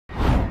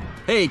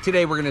Hey,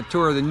 today we're going to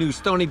tour the new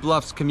Stony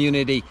Bluffs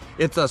community.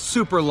 It's a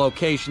super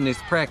location.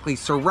 It's practically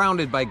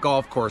surrounded by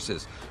golf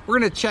courses. We're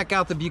going to check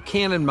out the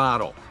Buchanan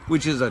Model,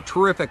 which is a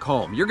terrific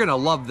home. You're going to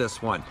love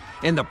this one.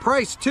 And the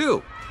price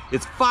too.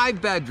 It's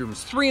 5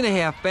 bedrooms,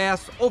 3.5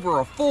 baths,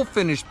 over a full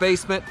finished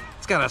basement.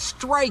 It's got a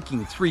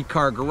striking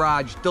 3-car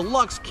garage,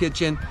 deluxe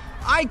kitchen,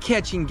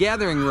 eye-catching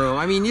gathering room.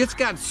 I mean, it's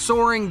got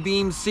soaring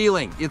beam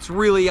ceiling. It's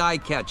really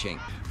eye-catching.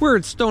 We're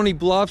at Stony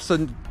Bluffs,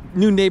 a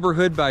new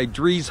neighborhood by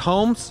Drees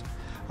Homes.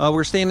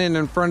 We're standing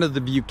in front of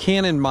the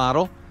Buchanan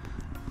Model.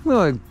 I'm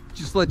gonna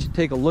just let you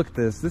take a look at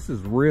this. This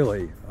is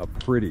really a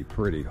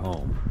pretty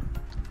home.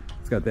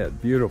 It's got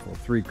that beautiful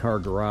 3-car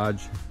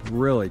garage,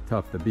 really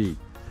tough to beat.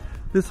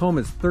 This home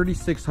is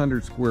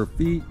 3,600 square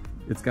feet.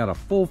 It's got a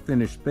full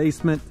finished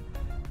basement,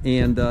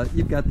 and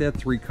you've got that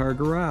 3-car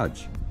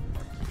garage.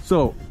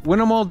 So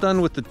when I'm all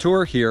done with the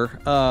tour here,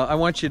 I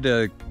want you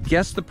to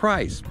guess the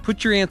price.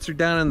 Put your answer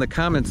down in the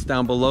comments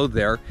down below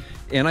there.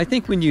 And I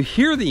think when you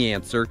hear the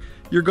answer,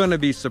 you're gonna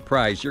be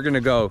surprised. You're gonna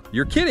go,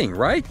 you're kidding,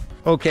 right?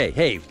 Okay,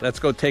 hey, let's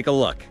go take a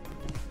look.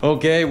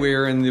 Okay,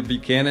 we're in the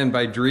Buchanan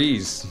by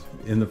Drees.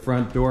 In the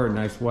front door,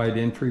 nice wide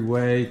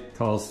entryway,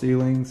 tall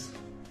ceilings.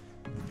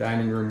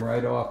 Dining room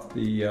right off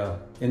the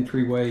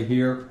entryway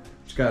here.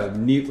 It's got a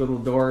neat little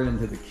door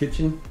into the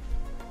kitchen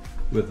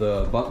with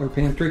a butler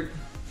pantry.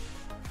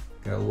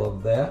 Gotta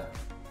love that.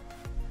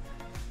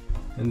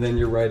 And then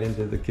you're right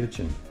into the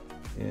kitchen.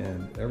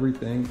 And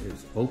everything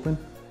is open.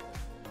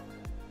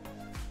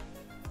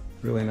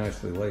 Really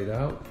nicely laid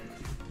out.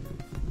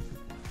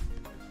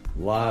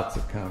 Lots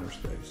of counter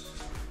space.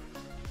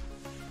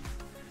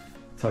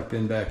 Tucked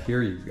in back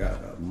here, you've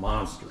got a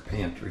monster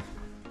pantry.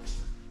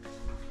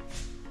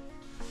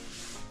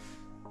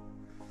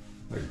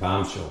 Like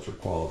bomb shelter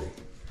quality.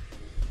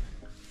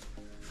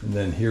 And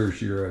then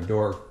here's your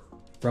door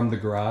from the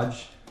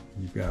garage.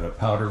 You've got a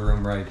powder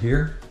room right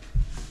here.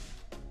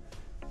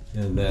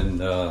 And then,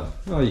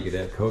 well, you could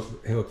add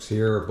hooks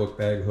here, or book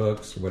bag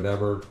hooks,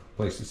 whatever.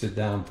 Place to sit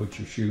down, put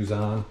your shoes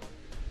on.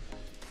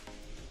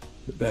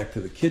 Get back to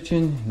the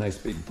kitchen, nice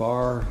big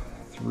bar,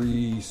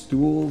 3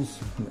 stools,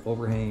 an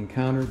overhanging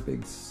counter,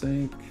 big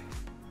sink.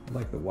 I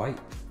like the white.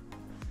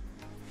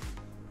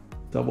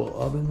 Double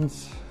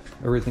ovens,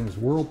 everything's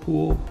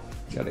Whirlpool.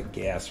 Got a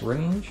gas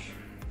range.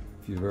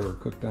 If you've ever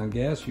cooked on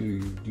gas,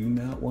 you do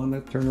not want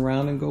to turn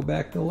around and go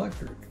back to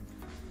electric.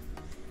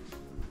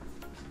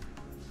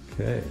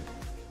 Okay.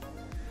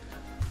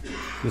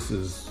 This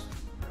is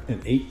an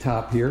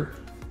 8-top here.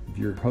 If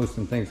you're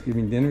hosting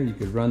Thanksgiving dinner, you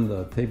could run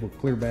the table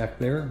clear back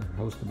there,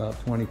 host about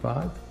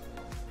 25.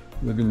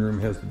 Living room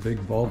has the big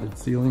vaulted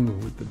ceiling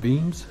with the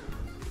beams,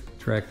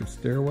 attractive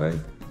stairway,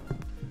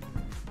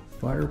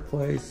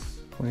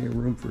 fireplace, plenty of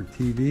room for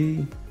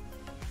TV.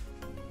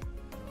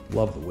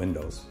 Love the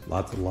windows,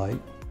 lots of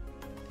light.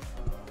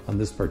 On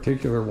this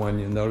particular one,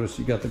 you'll notice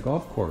you got the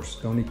golf course,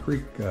 Stony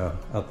Creek,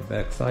 out the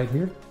back side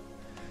here.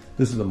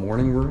 This is the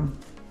morning room.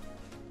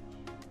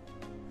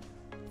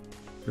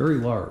 Very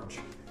large.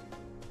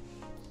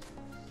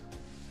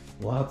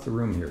 Lots of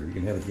room here. You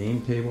can have a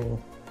game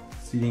table,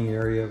 seating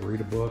area,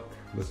 read a book,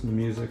 listen to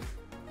music,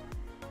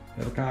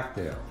 have a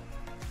cocktail.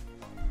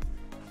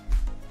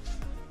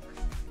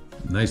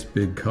 Nice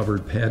big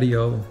covered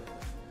patio.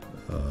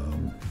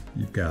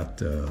 You've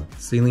got a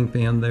ceiling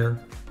fan there.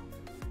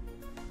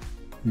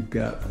 You've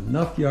got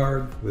enough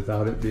yard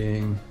without it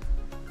being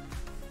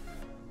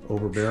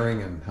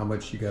overbearing and how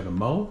much you got to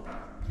mow,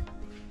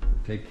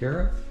 take care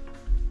of.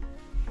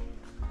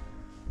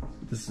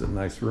 This is a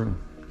nice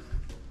room.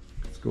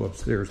 Let's go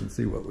upstairs and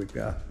see what we've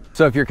got.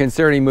 So if you're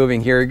considering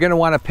moving here, you're going to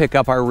want to pick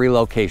up our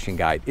relocation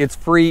guide. It's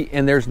free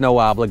and there's no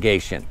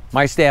obligation.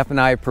 My staff and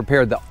I have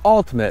prepared the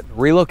ultimate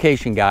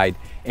relocation guide,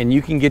 and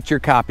you can get your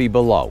copy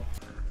below.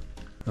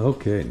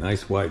 Okay,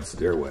 nice wide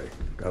stairway.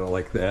 Gotta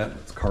like that.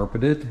 It's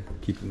carpeted,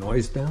 keep the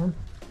noise down.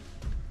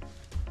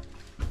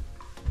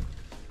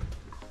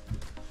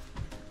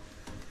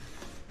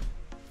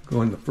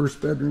 Go in the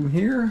first bedroom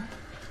here.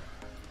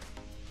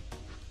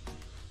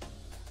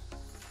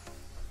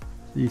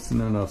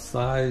 Decent enough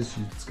size.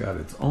 It's got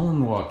its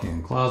own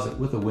walk-in closet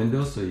with a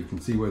window so you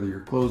can see whether your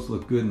clothes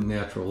look good in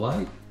natural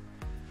light.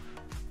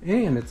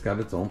 And it's got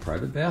its own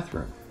private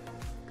bathroom.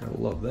 Gotta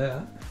love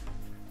that.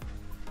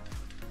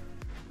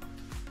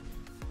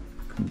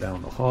 Come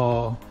down the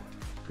hall.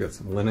 Got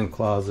some linen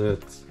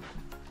closets.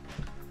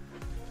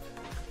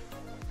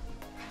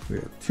 We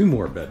have 2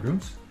 more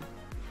bedrooms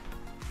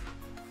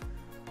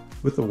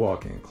with a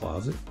walk-in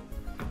closet.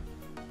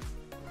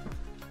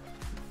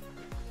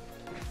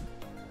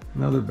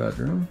 Another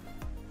bedroom.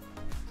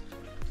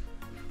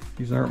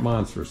 These aren't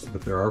monstrous,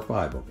 but there are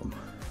 5 of them.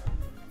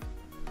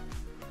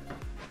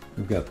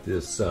 We've got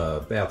this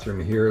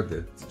bathroom here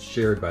that's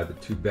shared by the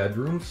 2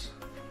 bedrooms.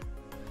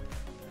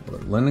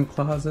 Another linen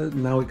closet.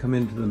 And now we come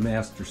into the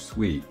master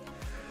suite.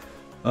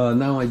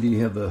 Not only do you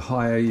have the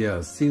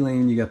high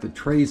ceiling, you got the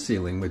tray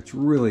ceiling, which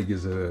really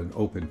gives it an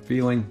open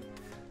feeling.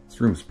 This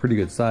room's pretty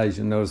good size.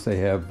 You'll notice they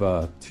have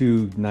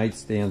 2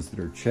 nightstands that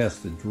are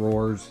chest of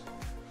drawers,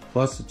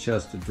 plus a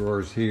chest of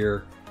drawers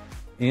here.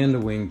 and a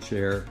wing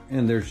chair,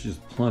 and there's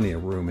just plenty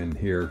of room in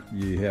here.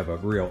 You have a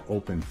real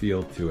open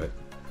feel to it.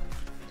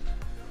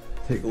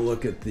 Take a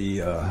look at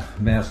the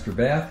master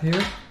bath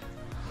here.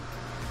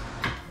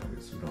 I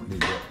guess we don't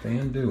need that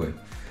fan, do we?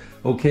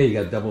 Okay,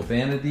 you got double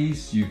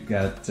vanities. You've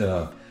got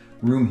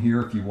room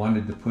here if you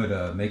wanted to put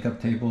a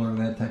makeup table or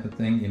that type of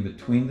thing in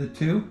between the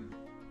two.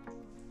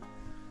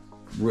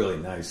 Really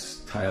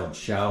nice tiled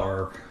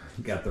shower.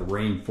 You got the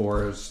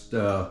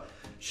rainforest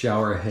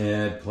shower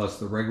head plus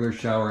the regular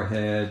shower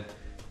head.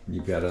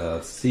 You've got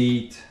a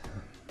seat.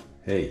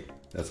 Hey,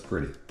 that's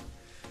pretty.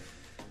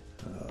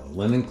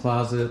 Linen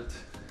closet,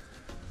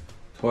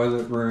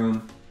 toilet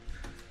room,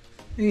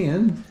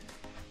 and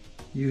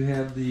you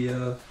have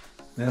the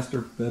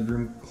master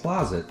bedroom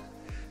closet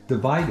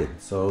divided,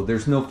 so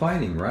there's no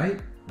fighting, right?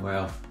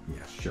 Well,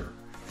 yeah, sure.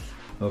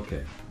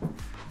 Okay,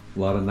 a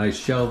lot of nice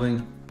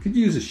shelving. Could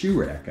use a shoe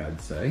rack,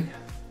 I'd say.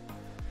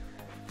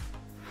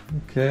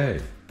 Okay,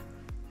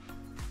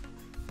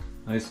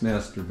 nice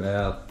master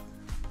bath,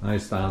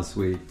 nice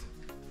ensuite,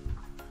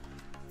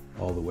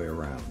 all the way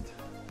around.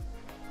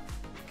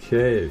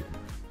 Okay,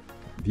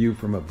 view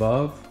from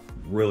above,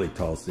 really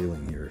tall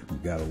ceiling here. You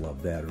gotta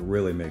love that. It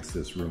really makes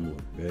this room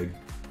look big.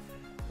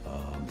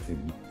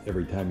 And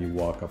every time you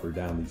walk up or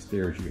down these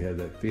stairs, you have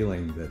that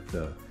feeling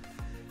that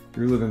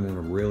you're living in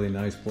a really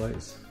nice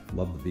place.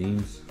 Love the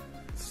beams.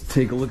 Let's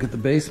take a look at the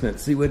basement,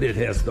 see what it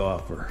has to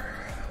offer.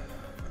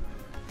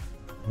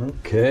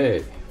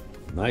 Okay,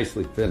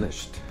 nicely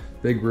finished.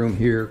 Big room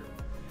here.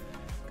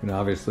 Can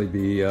obviously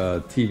be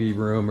a TV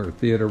room or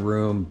theater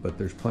room, but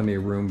there's plenty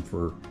of room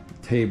for a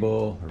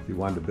table, or if you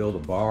wanted to build a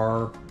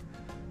bar.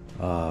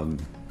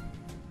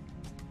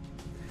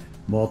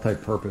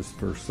 Multi-purpose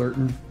for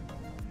certain.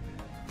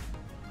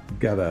 You've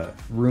got a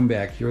room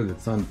back here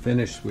that's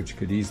unfinished, which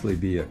could easily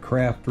be a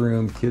craft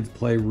room, kids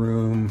play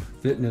room,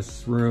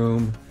 fitness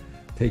room,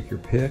 take your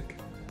pick.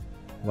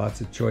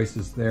 Lots of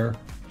choices there.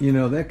 You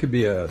know, that could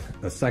be a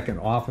second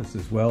office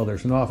as well.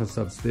 There's an office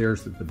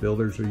upstairs that the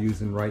builders are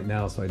using right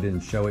now, so I didn't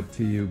show it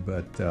to you,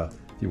 but if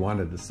you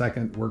wanted a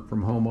second work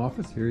from home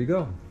office, here you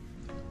go.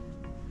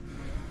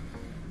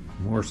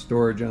 More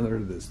storage under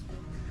the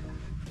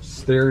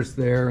stairs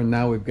there, and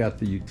now we've got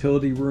the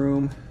utility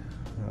room.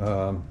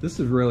 This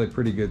is really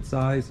pretty good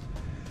size.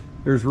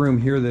 There's room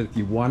here that if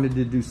you wanted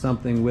to do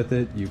something with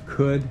it, you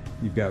could.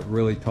 You've got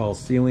really tall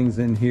ceilings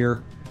in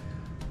here.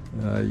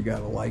 You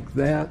gotta like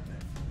that.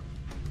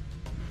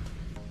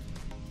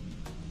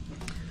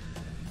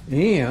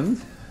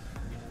 And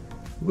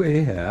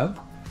we have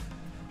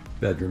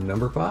bedroom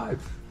number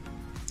 5.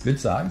 Good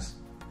size.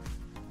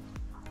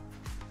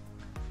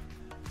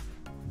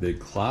 Big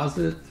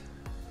closet.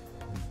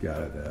 You've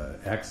got an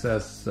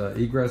access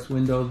egress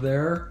window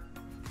there.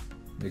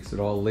 Makes it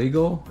all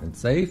legal and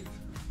safe.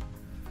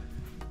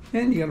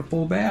 And you got a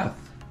full bath.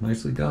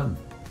 Nicely done.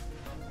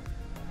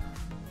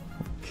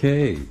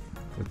 Okay,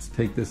 let's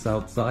take this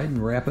outside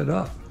and wrap it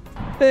up.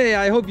 Hey,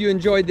 I hope you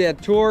enjoyed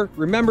that tour.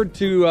 Remember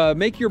to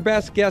make your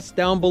best guess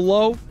down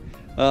below.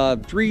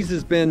 Drees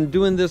has been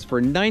doing this for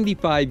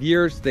 95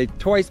 years. They've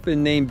twice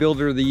been named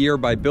Builder of the Year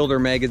by Builder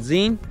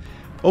Magazine.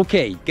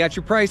 Okay, got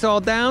your price all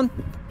down?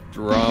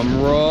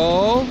 Drum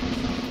roll.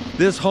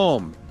 This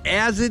home,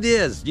 as it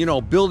is, you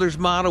know, Builder's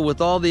Model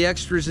with all the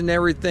extras and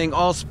everything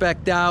all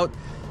spec'd out,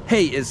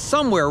 hey, is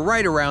somewhere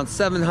right around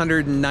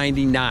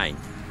 $799.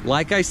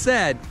 Like I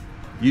said,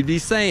 you'd be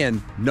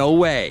saying, no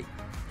way.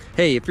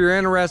 Hey, if you're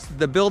interested,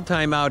 the build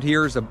time out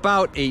here is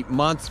about 8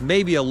 months,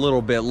 maybe a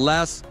little bit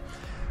less.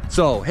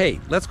 So, hey,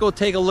 let's go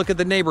take a look at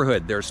the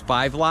neighborhood. There's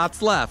 5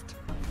 lots left.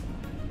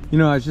 You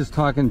know, I was just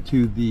talking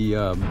to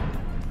the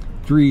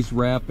Drees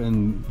rep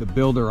and the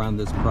builder on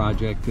this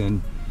project,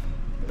 and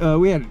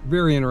we had a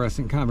very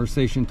interesting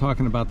conversation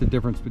talking about the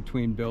difference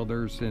between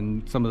builders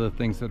and some of the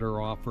things that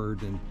are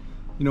offered. And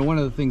you know, one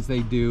of the things they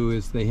do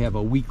is they have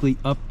a weekly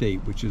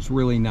update, which is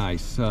really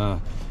nice.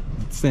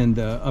 Send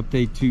an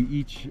update to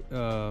each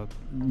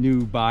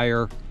new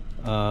buyer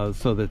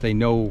so that they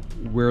know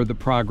where the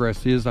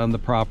progress is on the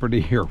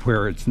property or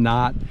where it's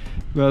not.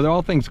 But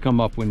all things come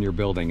up when you're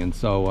building, and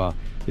so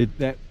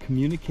that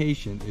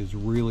communication is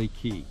really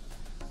key.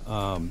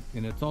 And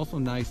it's also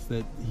nice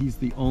that he's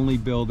the only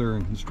builder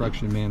and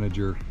construction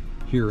manager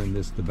here in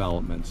this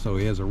development, so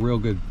he has a real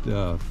good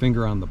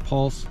finger on the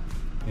pulse,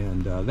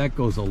 and that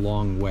goes a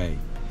long way.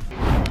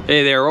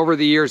 Hey there, over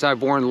the years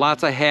I've worn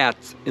lots of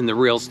hats in the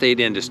real estate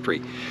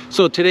industry.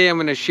 So today I'm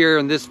going to share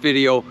in this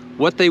video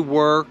what they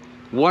were,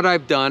 what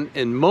I've done,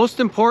 and most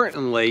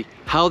importantly,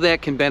 how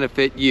that can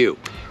benefit you.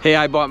 Hey,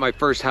 I bought my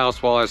first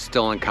house while I was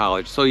still in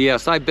college. So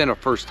yes, I've been a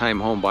first-time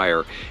home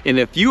buyer. And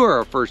if you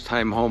are a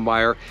first-time home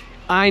buyer,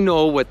 I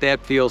know what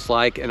that feels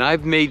like, and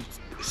I've made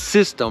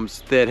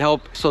systems that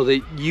help so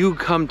that you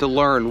come to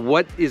learn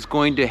what is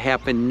going to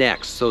happen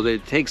next, so that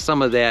it takes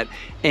some of that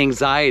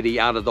anxiety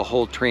out of the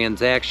whole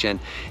transaction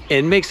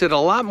and makes it a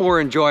lot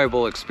more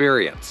enjoyable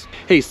experience.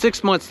 Hey,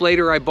 6 months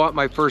later, I bought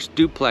my first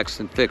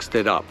duplex and fixed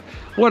it up.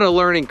 What a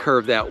learning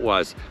curve that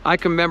was. I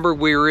can remember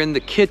we were in the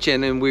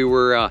kitchen and we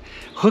were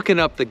hooking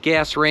up the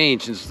gas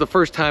range. This is the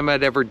first time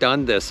I'd ever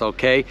done this,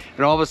 okay?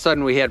 And all of a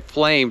sudden we had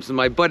flames and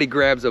my buddy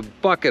grabs a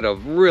bucket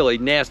of really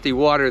nasty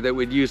water that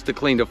we'd use to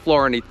clean the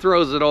floor and he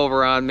throws it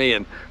over on me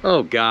and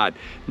oh God.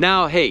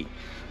 Now, hey,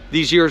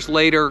 these years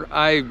later,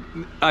 I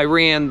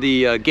ran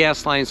the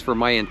gas lines for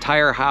my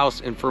entire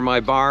house and for my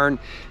barn,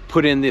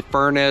 put in the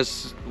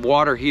furnace,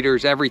 water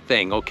heaters,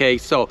 everything, okay?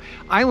 So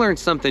I learned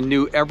something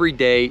new every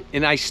day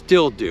and I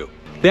still do.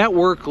 That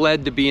work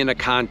led to being a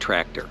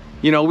contractor.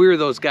 You know, we were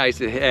those guys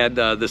that had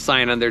the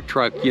sign on their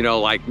truck, you know,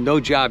 like no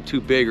job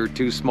too big or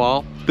too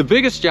small. The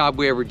biggest job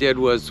we ever did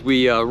was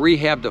we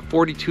rehabbed a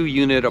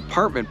 42-unit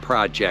apartment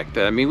project.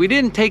 I mean, we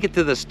didn't take it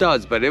to the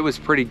studs, but it was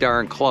pretty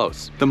darn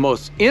close. The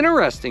most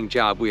interesting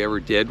job we ever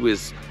did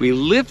was we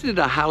lifted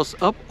a house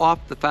up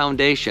off the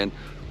foundation,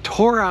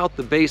 tore out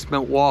the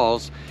basement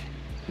walls,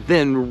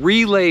 then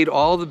relayed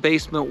all the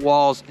basement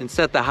walls and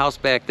set the house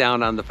back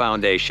down on the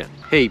foundation.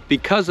 Hey,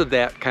 because of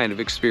that kind of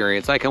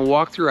experience, I can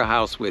walk through a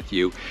house with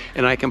you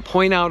and I can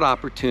point out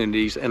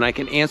opportunities and I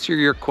can answer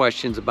your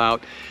questions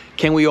about,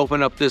 can we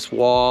open up this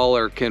wall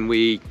or can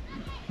we,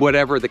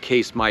 whatever the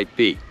case might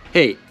be.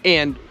 Hey,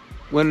 and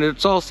when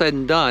it's all said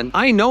and done,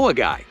 I know a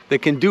guy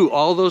that can do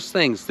all those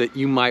things that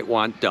you might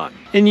want done.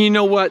 And you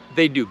know what?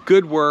 They do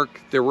good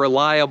work, they're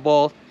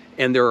reliable,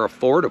 and they're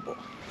affordable.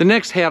 The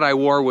next hat I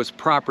wore was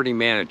property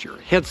manager.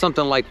 Had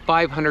something like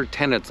 500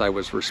 tenants I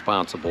was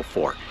responsible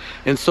for.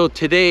 And so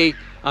today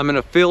I'm an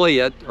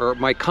affiliate, or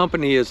my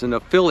company is an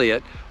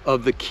affiliate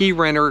of the Key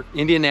Renter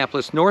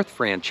Indianapolis North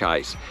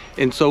franchise.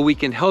 And so we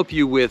can help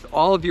you with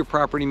all of your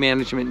property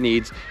management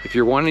needs if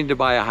you're wanting to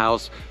buy a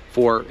house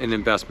for an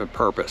investment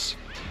purpose.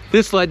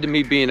 This led to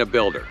me being a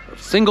builder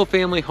of single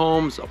family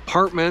homes,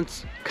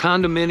 apartments,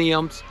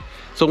 condominiums.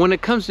 So when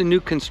it comes to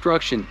new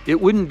construction,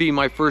 it wouldn't be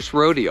my first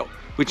rodeo,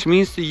 which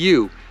means to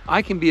you,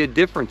 I can be a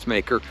difference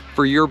maker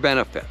for your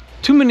benefit.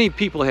 Too many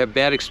people have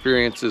bad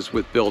experiences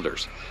with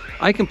builders.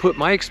 I can put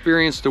my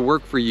experience to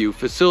work for you,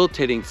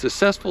 facilitating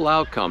successful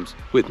outcomes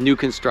with new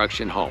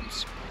construction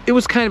homes. It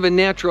was kind of a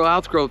natural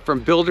outgrowth from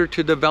builder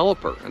to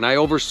developer, and I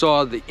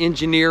oversaw the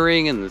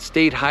engineering and the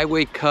state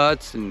highway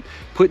cuts and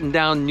putting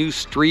down new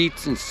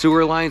streets and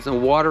sewer lines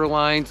and water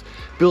lines,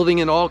 building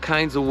in all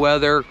kinds of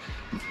weather,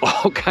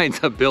 all kinds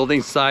of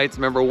building sites.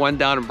 Remember one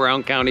down in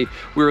Brown County,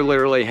 we were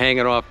literally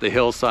hanging off the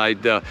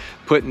hillside,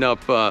 putting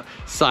up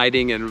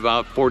siding in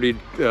about 40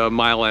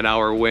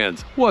 mile-an-hour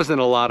winds.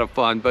 Wasn't a lot of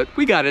fun, but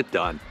we got it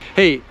done.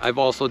 Hey, I've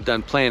also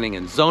done planning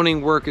and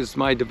zoning work as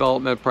my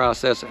development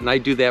process, and I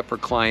do that for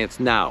clients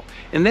now.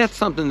 And that's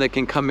something that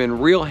can come in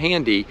real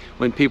handy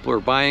when people are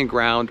buying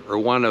ground or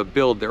want to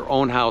build their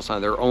own house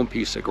on their own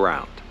piece of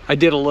ground. I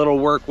did a little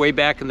work way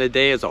back in the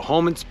day as a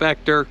home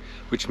inspector,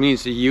 which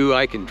means to you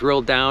I can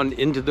drill down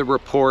into the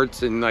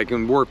reports and I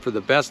can work for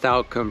the best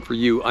outcome for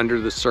you under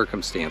the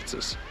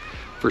circumstances.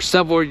 For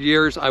several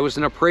years I was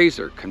an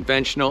appraiser,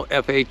 conventional,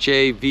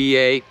 FHA,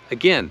 VA.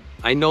 Again,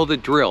 I know the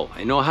drill.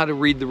 I know how to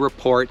read the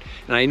report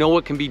and I know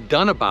what can be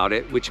done about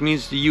it, which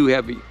means to you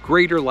have a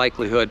greater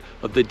likelihood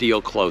of the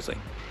deal closing.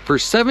 For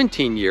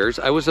 17 years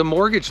I was a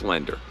mortgage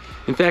lender.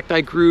 In fact, I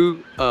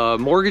grew a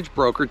mortgage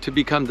broker to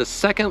become the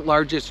second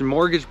largest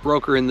mortgage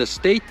broker in the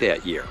state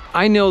that year.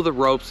 I know the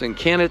ropes and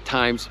can at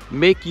times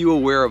make you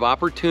aware of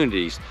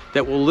opportunities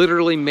that will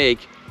literally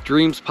make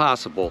dreams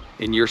possible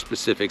in your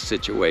specific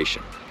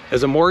situation.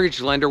 As a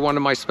mortgage lender, one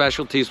of my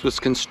specialties was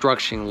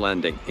construction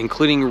lending,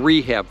 including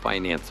rehab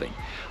financing.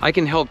 I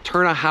can help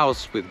turn a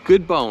house with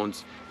good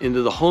bones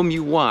into the home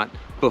you want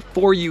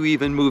before you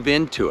even move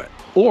into it.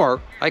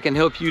 Or I can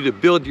help you to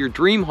build your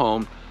dream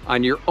home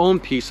on your own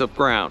piece of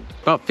ground.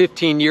 About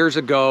 15 years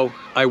ago,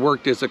 I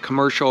worked as a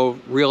commercial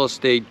real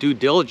estate due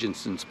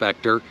diligence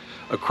inspector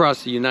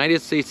across the United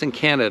States and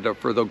Canada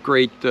for the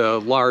great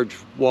large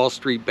Wall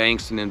Street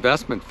banks and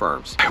investment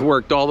firms. I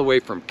worked all the way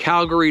from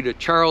Calgary to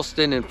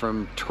Charleston and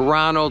from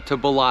Toronto to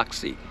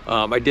Biloxi.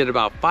 I did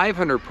about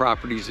 500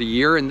 properties a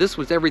year, and this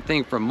was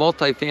everything from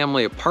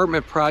multifamily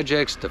apartment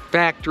projects to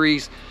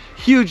factories,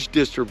 huge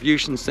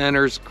distribution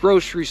centers,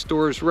 grocery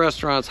stores,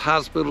 restaurants,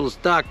 hospitals,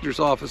 doctors'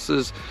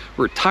 offices,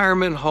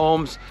 retirement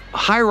homes,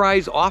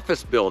 high-rise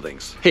office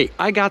buildings. Hey,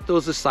 I got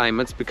those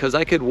assignments because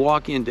I could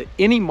walk into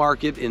any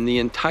market in the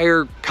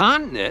entire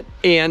continent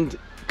and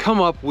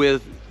come up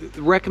with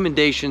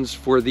recommendations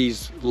for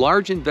these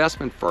large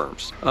investment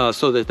firms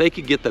so that they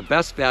could get the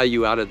best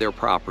value out of their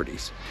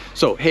properties.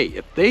 So hey,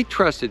 if they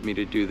trusted me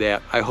to do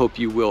that, I hope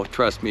you will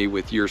trust me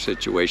with your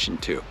situation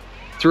too.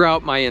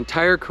 Throughout my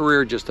entire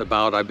career, just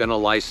about, I've been a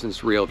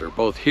licensed realtor,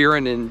 both here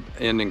and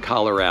in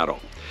Colorado.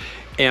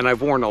 And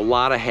I've worn a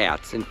lot of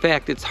hats. In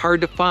fact, it's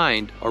hard to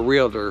find a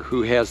realtor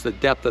who has the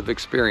depth of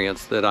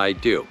experience that I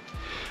do.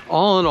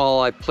 All in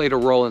all, I've played a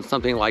role in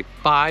something like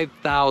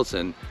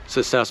 5,000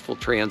 successful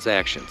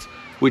transactions,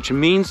 which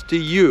means to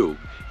you,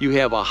 you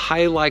have a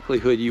high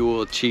likelihood you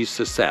will achieve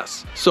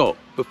success. So,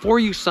 before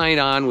you sign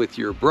on with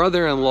your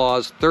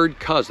brother-in-law's third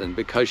cousin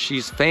because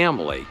she's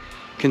family,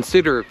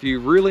 consider if you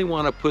really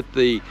want to put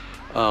the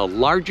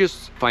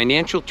largest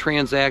financial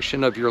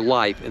transaction of your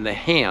life in the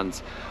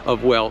hands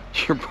of, well,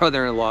 your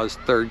brother-in-law's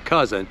third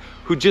cousin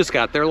who just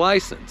got their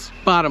license.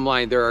 Bottom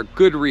line, there are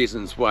good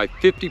reasons why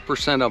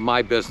 50% of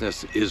my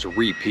business is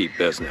repeat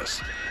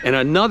business and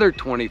another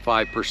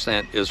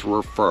 25% is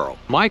referral.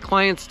 My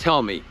clients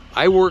tell me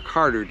I work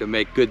harder to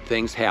make good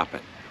things happen.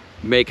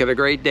 Make it a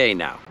great day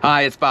now.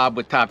 Hi, it's Bob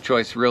with Top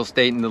Choice Real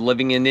Estate and the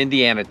Living in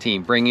Indiana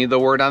team, bringing you the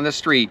word on the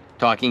street,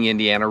 talking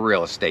Indiana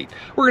real estate.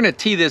 We're going to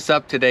tee this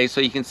up today so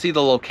you can see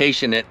the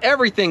location and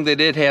everything that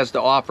it has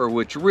to offer,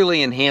 which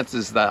really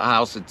enhances the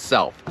house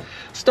itself.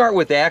 Start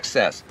with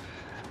access.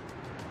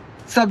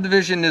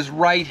 Subdivision is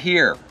right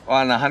here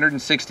on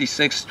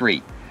 166th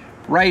Street.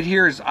 Right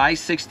here is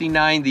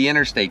I-69, the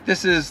interstate.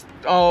 This is,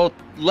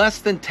 less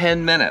than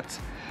 10 minutes.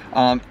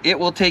 It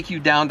will take you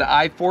down to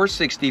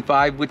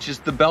I-465, which is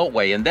the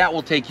Beltway, and that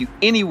will take you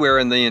anywhere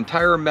in the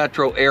entire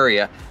metro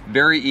area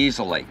very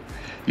easily.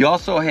 You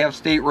also have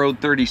State Road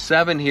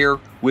 37 here,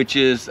 which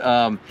is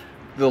the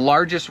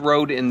largest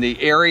road in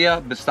the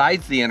area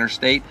besides the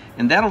interstate,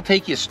 and that'll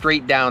take you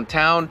straight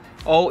downtown,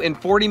 in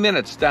 40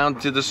 minutes down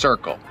to the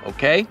Circle,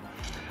 okay?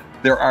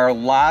 There are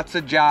lots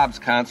of jobs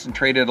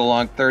concentrated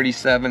along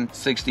 37,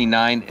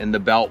 69 and the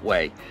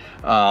Beltway.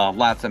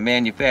 Lots of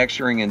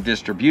manufacturing and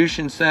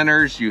distribution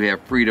centers. You have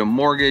Freedom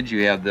Mortgage,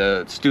 you have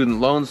the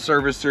student loan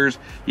servicers,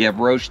 you have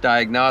Roche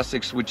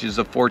Diagnostics, which is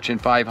a Fortune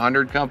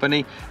 500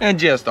 company, and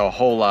just a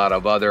whole lot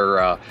of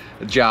other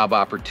job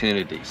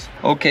opportunities.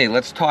 Okay,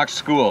 let's talk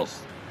schools.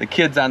 The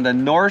kids on the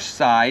north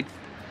side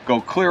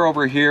go clear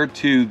over here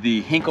to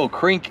the Hinkle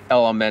Creek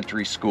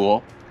Elementary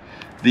School.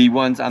 The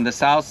ones on the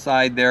south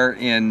side there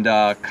in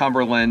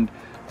Cumberland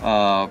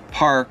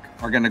Park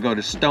are going to go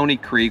to Stony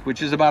Creek,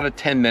 which is about a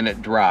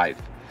 10-minute drive.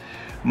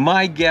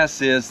 My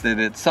guess is that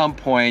at some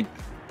point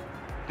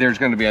there's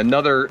going to be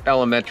another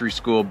elementary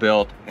school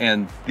built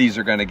and these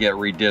are going to get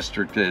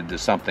redistricted to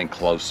something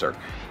closer.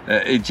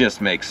 It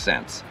just makes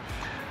sense.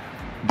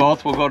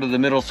 Both will go to the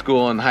middle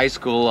school and high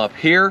school up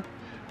here.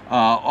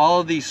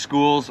 All of these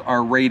schools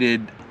are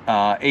rated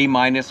A-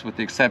 with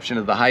the exception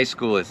of the high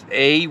school. It's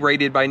A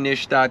rated by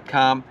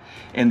niche.com,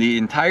 and the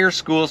entire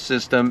school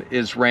system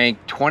is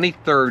ranked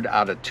 23rd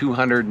out of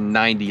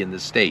 290 in the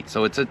state,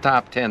 so it's a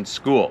top 10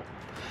 school.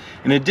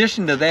 In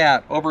addition to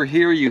that, over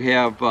here you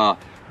have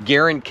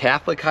Guerin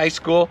Catholic High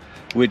School,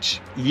 which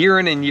year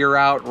in and year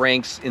out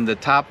ranks in the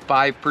top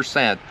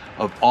 5%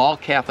 of all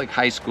Catholic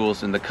high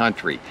schools in the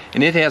country,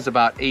 and it has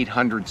about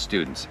 800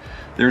 students.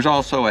 There's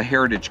also a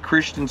Heritage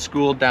Christian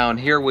School down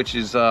here, which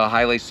is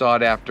highly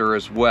sought after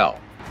as well.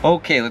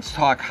 Okay, let's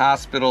talk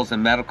hospitals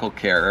and medical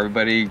care.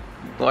 Everybody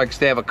likes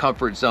to have a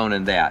comfort zone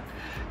in that.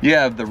 You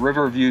have the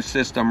Riverview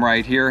system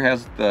right here,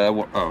 has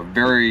the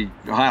very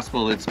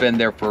hospital that's been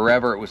there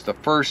forever. It was the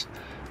first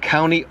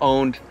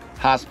county-owned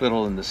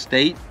hospital in the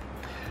state.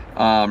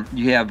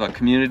 You have a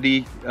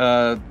community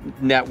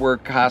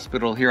network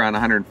hospital here on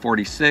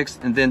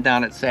 146th, and then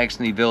down at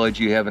Saxony Village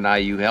you have an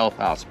IU Health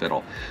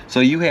Hospital.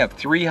 So you have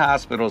 3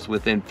 hospitals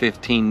within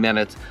 15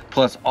 minutes,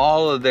 plus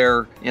all of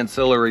their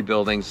ancillary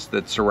buildings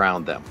that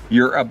surround them.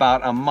 You're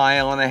about a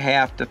mile and a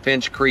half to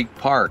Finch Creek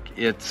Park.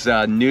 It's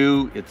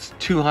new, it's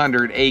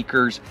 200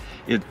 acres.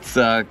 It's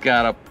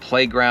got a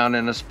playground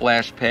and a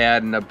splash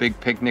pad and a big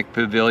picnic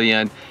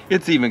pavilion.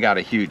 It's even got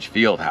a huge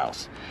field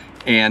house.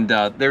 And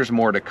there's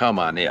more to come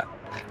on it.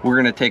 We're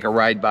going to take a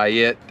ride by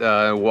it,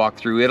 walk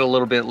through it a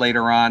little bit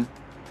later on.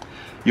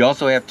 You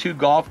also have 2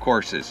 golf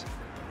courses,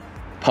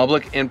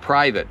 public and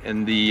private,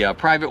 and the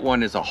private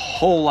one is a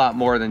whole lot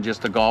more than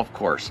just a golf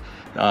course.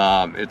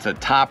 It's a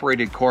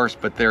top-rated course,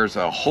 but there's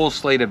a whole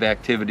slate of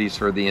activities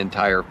for the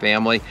entire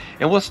family,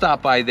 and we'll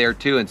stop by there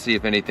too and see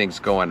if anything's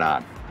going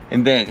on.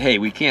 And then, hey,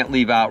 we can't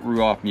leave out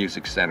Ruoff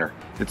Music Center.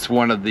 It's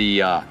one of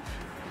the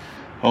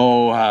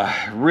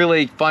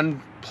really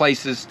fun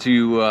places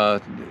to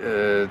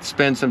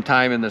spend some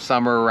time in the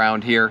summer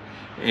around here,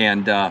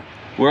 and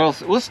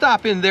we'll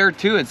stop in there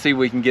too and see if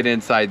we can get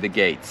inside the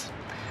gates.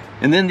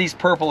 And then these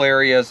purple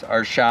areas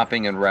are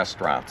shopping and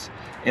restaurants,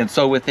 and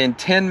so within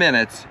 10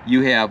 minutes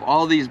you have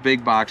all these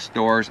big box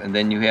stores, and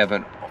then you have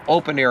an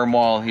open air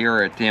mall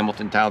here at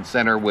Hamilton Town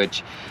Center,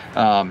 which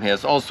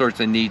has all sorts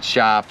of neat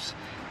shops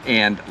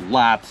and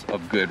lots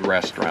of good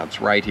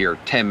restaurants right here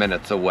 10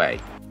 minutes away.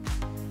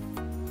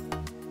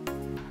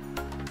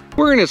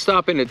 We're going to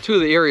stop in at 2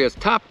 of the area's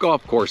top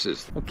golf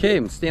courses. Okay,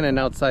 I'm standing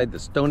outside the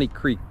Stony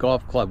Creek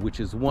Golf Club, which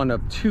is one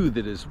of 2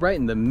 that is right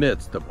in the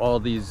midst of all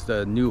these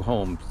new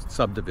home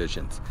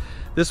subdivisions.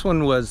 This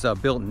one was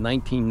built in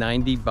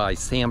 1990 by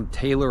Sam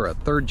Taylor, a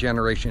 3rd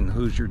generation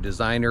Hoosier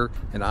designer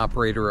and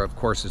operator of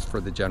courses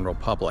for the general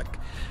public.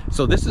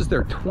 So this is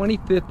their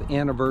 25th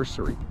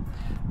anniversary.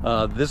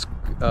 This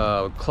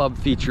club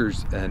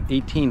features an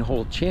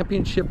 18-hole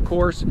championship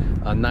course,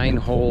 a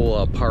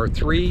 9-hole par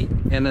 3,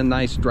 and a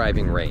nice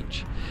driving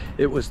range.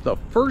 It was the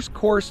first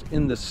course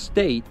in the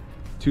state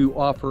to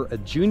offer a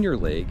junior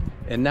league,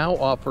 and now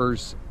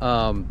offers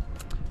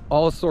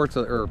all sorts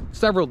of, or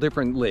several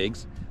different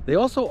leagues. They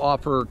also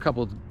offer a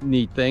couple of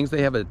neat things.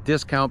 They have a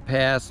discount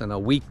pass and a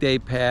weekday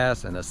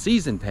pass and a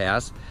season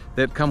pass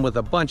that come with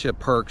a bunch of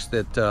perks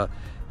that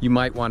you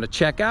might want to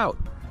check out.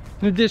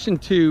 In addition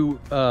to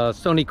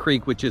Stony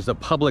Creek, which is a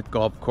public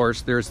golf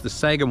course, there's the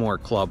Sagamore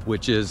Club,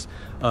 which is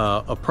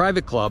a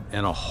private club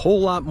and a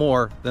whole lot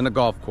more than a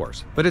golf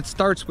course. But it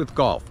starts with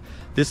golf.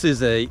 This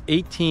is a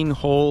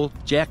 18-hole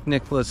Jack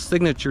Nicklaus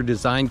signature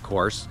design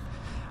course.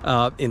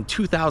 In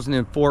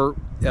 2004,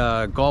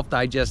 Golf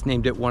Digest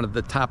named it one of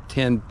the top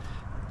 10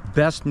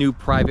 best new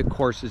private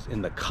courses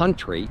in the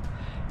country.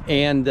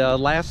 And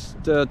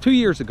 2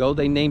 years ago,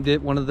 they named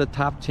it one of the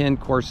top 10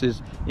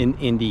 courses in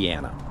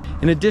Indiana.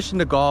 In addition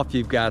to golf,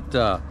 you've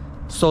got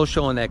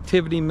social and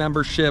activity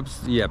memberships,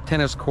 you have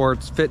tennis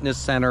courts, fitness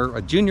center,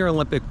 a junior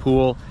Olympic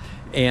pool,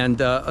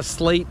 and a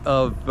slate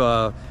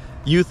of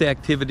youth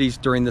activities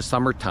during the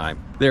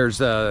summertime. There's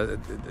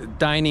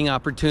dining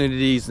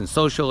opportunities and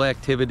social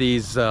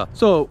activities.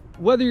 So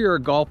whether you're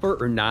a golfer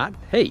or not,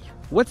 hey,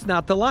 what's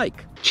not to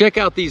like? Check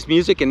out these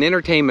music and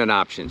entertainment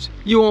options.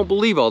 You won't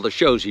believe all the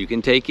shows you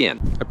can take in.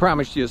 I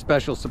promised you a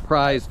special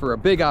surprise for a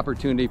big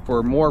opportunity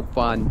for more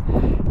fun.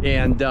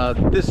 And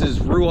this is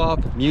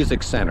Ruoff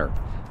Music Center.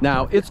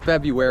 Now, it's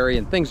February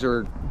and things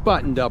are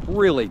buttoned up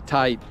really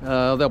tight.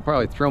 They'll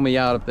probably throw me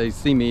out if they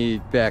see me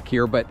back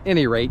here, but at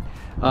any rate,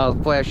 I'll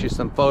flash you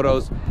some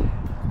photos.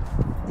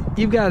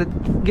 You've got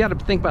to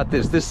think about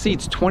this. This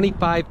seats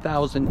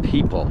 25,000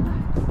 people,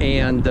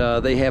 and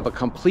they have a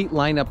complete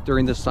lineup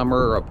during the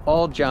summer of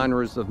all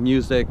genres of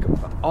music,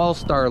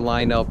 all-star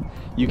lineup.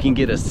 You can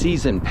get a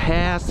season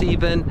pass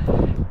even,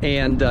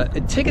 and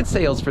ticket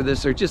sales for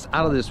this are just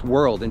out of this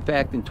world. In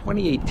fact, in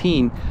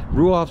 2018,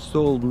 Ruoff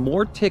sold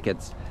more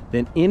tickets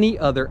than any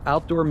other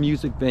outdoor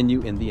music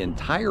venue in the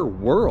entire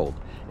world.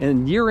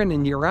 And year in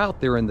and year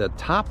out, they're in the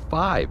top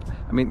 5.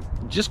 I mean,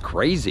 just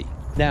crazy.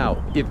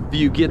 Now, if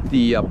you get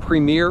the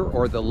Premier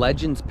or the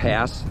Legends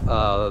Pass,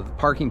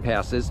 parking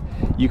passes,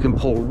 you can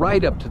pull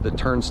right up to the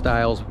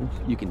turnstiles.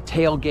 You can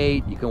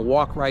tailgate, you can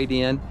walk right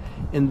in.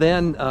 And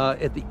then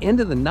at the end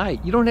of the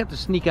night, you don't have to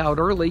sneak out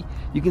early.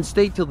 You can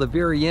stay till the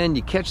very end.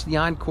 You catch the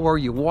encore,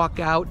 you walk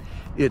out.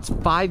 It's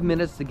 5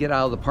 minutes to get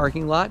out of the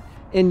parking lot.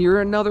 And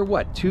you're another,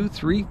 what, 2,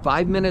 3,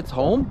 5 minutes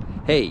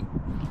home? Hey,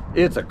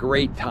 it's a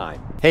great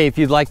time. Hey, if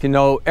you'd like to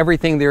know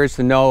everything there is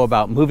to know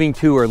about moving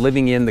to or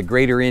living in the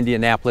greater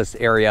Indianapolis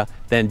area,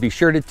 then be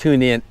sure to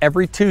tune in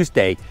every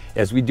Tuesday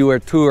as we do a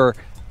tour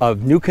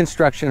of new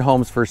construction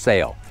homes for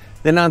sale.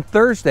 Then on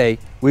Thursday,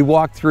 we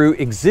walk through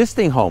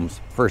existing homes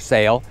for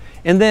sale.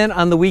 And then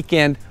on the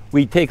weekend,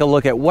 we take a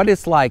look at what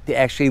it's like to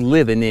actually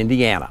live in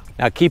Indiana.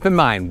 Now keep in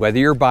mind, whether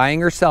you're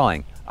buying or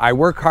selling, I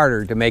work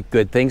harder to make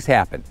good things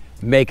happen.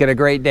 Make it a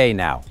great day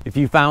now. If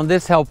you found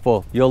this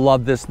helpful, you'll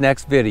love this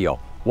next video.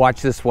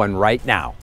 Watch this one right now.